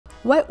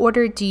What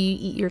order do you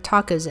eat your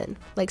tacos in?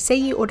 Like, say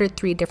you ordered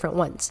 3 different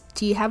ones.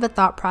 Do you have a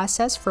thought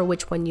process for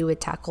which one you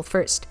would tackle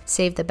first?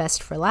 Save the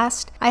best for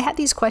last? I had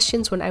these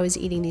questions when I was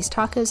eating these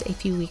tacos a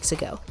few weeks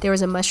ago. There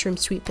was a mushroom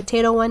sweet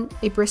potato one,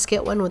 a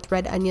brisket one with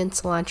red onion,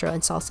 cilantro,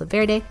 and salsa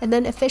verde, and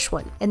then a fish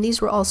one, and these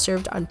were all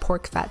served on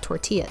pork fat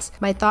tortillas.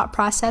 My thought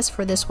process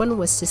for this one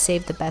was to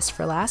save the best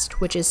for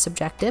last, which is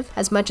subjective.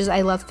 As much as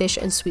I love fish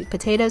and sweet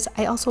potatoes,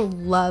 I also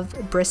love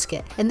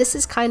brisket, and this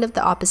is kind of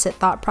the opposite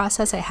thought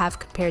process I have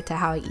compared to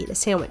how I eat a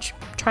sandwich,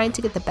 trying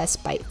to get the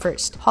best bite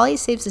first. Holly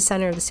saves the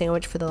center of the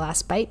sandwich for the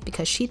last bite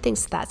because she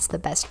thinks that's the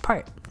best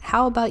part.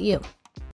 How about you?